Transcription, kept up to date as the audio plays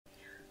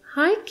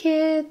Hi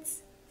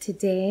kids!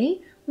 Today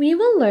we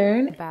will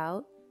learn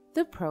about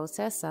the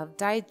process of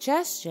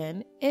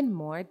digestion in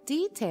more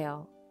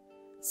detail.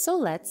 So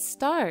let's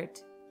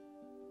start.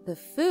 The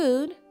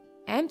food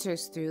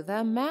enters through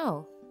the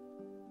mouth.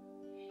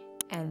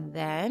 And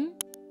then,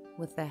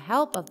 with the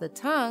help of the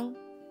tongue,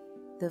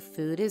 the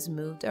food is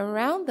moved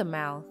around the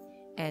mouth,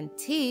 and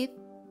teeth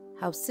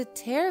helps to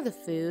tear the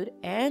food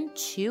and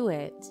chew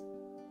it.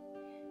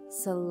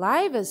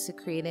 Saliva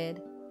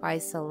secreted by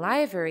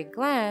salivary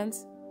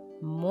glands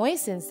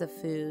moistens the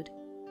food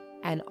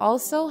and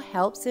also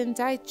helps in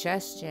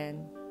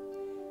digestion.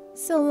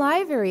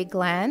 Salivary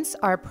glands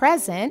are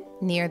present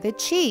near the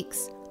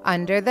cheeks,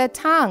 under the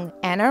tongue,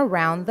 and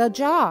around the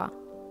jaw.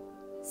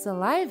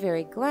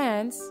 Salivary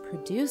glands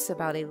produce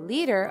about 1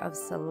 liter of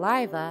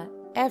saliva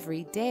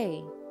every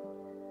day.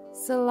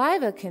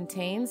 Saliva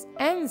contains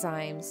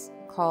enzymes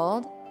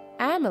called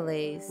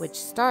amylase, which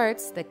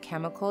starts the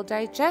chemical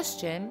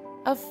digestion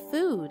of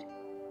food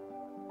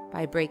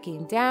by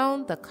breaking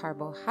down the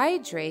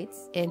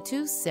carbohydrates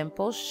into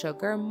simple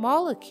sugar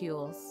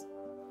molecules.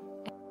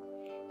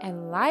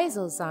 And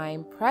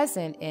lysozyme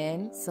present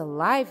in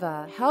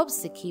saliva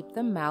helps to keep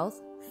the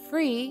mouth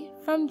free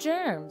from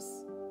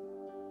germs.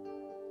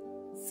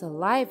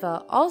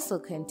 Saliva also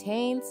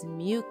contains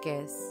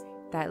mucus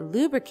that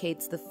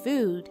lubricates the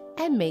food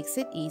and makes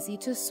it easy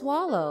to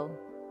swallow.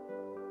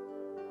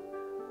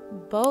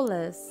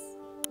 Bolus.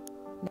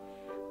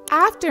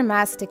 After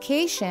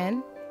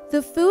mastication,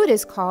 the food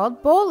is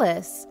called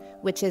bolus,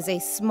 which is a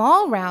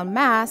small round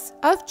mass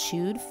of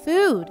chewed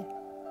food.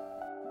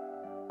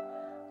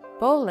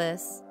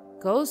 Bolus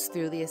goes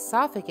through the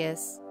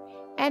esophagus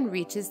and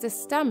reaches the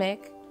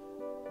stomach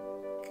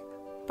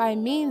by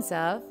means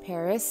of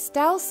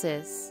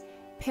peristalsis.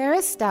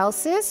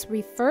 Peristalsis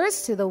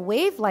refers to the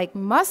wave-like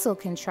muscle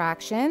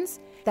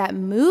contractions that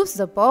moves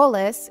the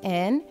bolus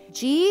in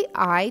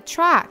GI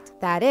tract,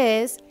 that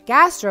is,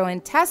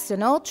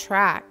 gastrointestinal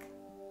tract.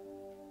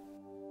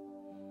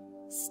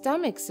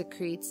 Stomach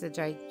secretes the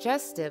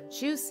digestive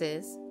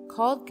juices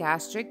called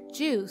gastric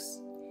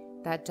juice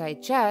that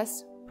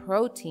digest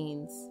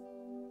proteins.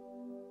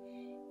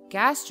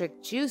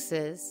 Gastric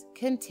juices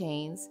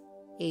contains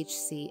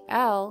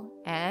HCl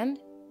and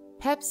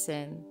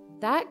pepsin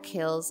that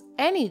kills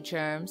any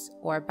germs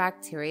or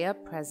bacteria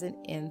present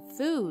in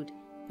food,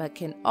 but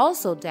can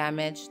also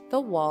damage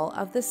the wall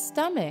of the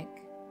stomach.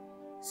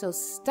 So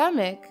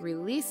stomach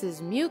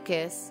releases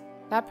mucus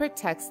that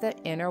protects the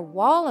inner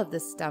wall of the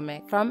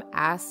stomach from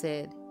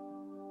acid.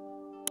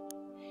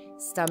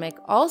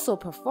 Stomach also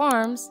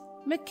performs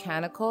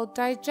mechanical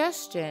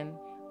digestion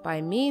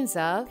by means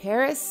of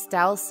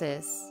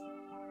peristalsis.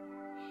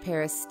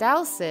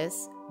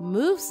 Peristalsis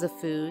moves the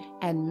food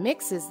and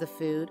mixes the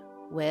food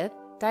with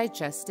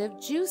digestive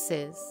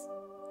juices.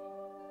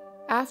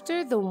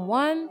 After the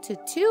 1 to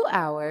 2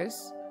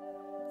 hours,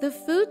 the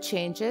food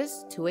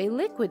changes to a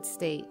liquid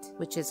state,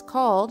 which is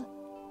called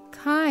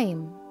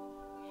chyme.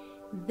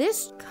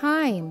 This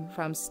chyme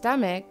from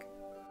stomach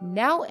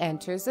now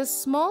enters the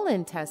small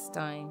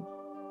intestine.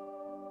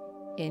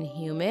 In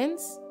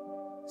humans,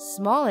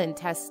 small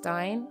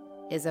intestine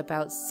is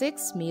about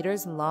 6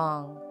 meters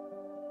long.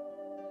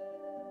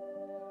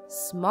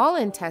 Small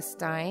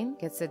intestine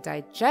gets the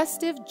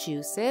digestive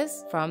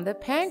juices from the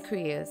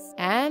pancreas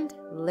and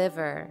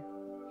liver.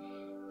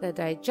 The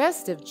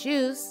digestive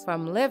juice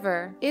from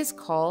liver is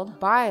called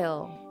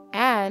bile,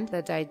 and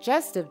the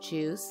digestive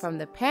juice from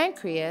the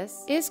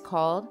pancreas is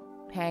called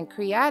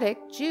pancreatic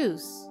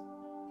juice.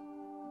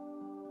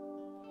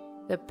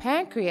 The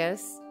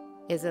pancreas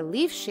is a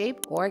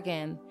leaf-shaped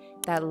organ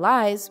that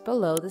lies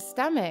below the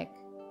stomach.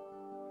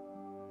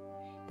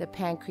 The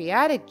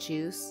pancreatic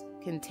juice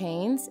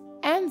contains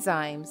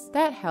enzymes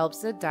that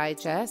helps to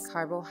digest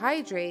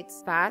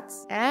carbohydrates,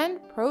 fats, and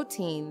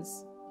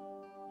proteins.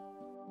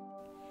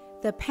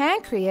 The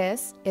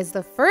pancreas is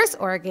the first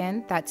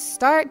organ that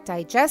starts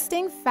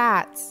digesting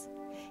fats.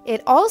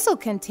 It also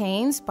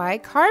contains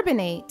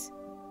bicarbonate,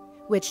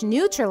 which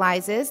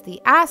neutralizes the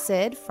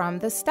acid from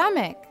the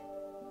stomach.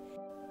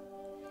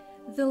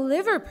 The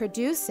liver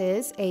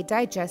produces a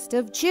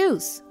digestive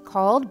juice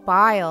called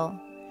bile,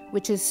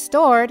 which is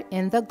stored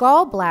in the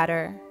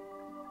gallbladder.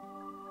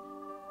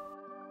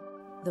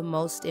 The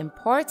most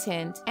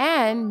important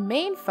and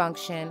main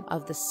function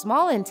of the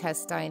small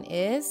intestine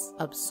is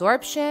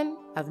absorption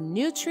of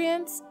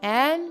nutrients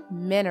and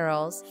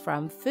minerals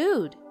from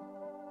food.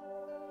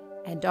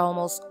 And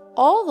almost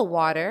all the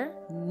water,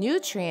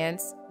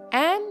 nutrients,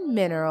 and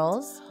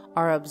minerals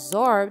are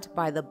absorbed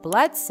by the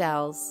blood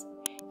cells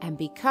and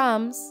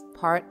becomes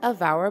part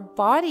of our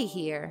body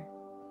here.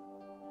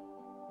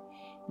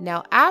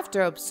 Now,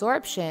 after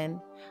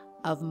absorption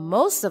of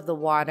most of the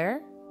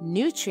water,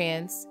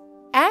 nutrients,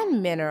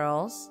 and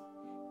minerals,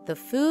 the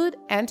food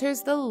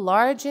enters the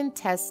large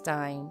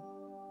intestine,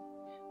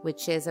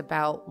 which is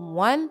about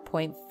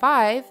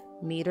 1.5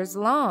 meters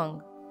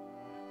long.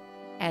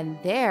 And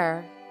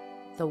there,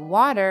 the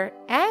water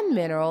and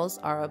minerals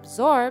are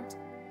absorbed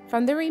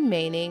from the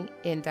remaining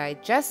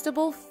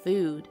indigestible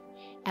food,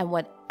 and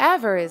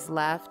whatever is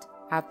left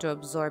after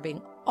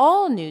absorbing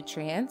all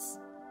nutrients,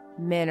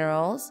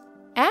 minerals,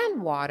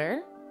 and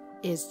water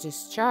is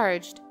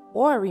discharged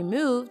or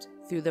removed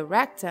through the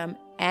rectum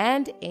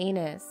and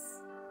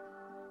anus.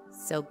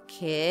 So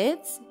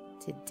kids,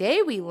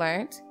 today we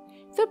learned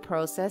the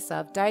process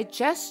of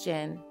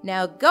digestion.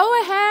 Now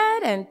go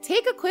ahead and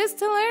take a quiz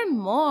to learn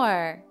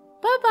more.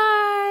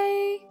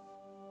 Bye-bye!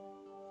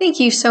 Thank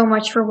you so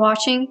much for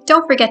watching.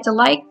 Don't forget to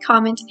like,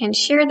 comment, and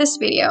share this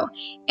video.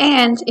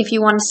 And if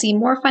you want to see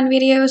more fun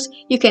videos,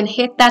 you can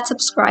hit that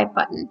subscribe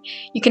button.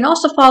 You can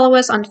also follow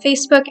us on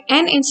Facebook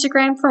and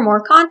Instagram for more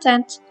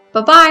content.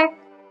 Bye-bye!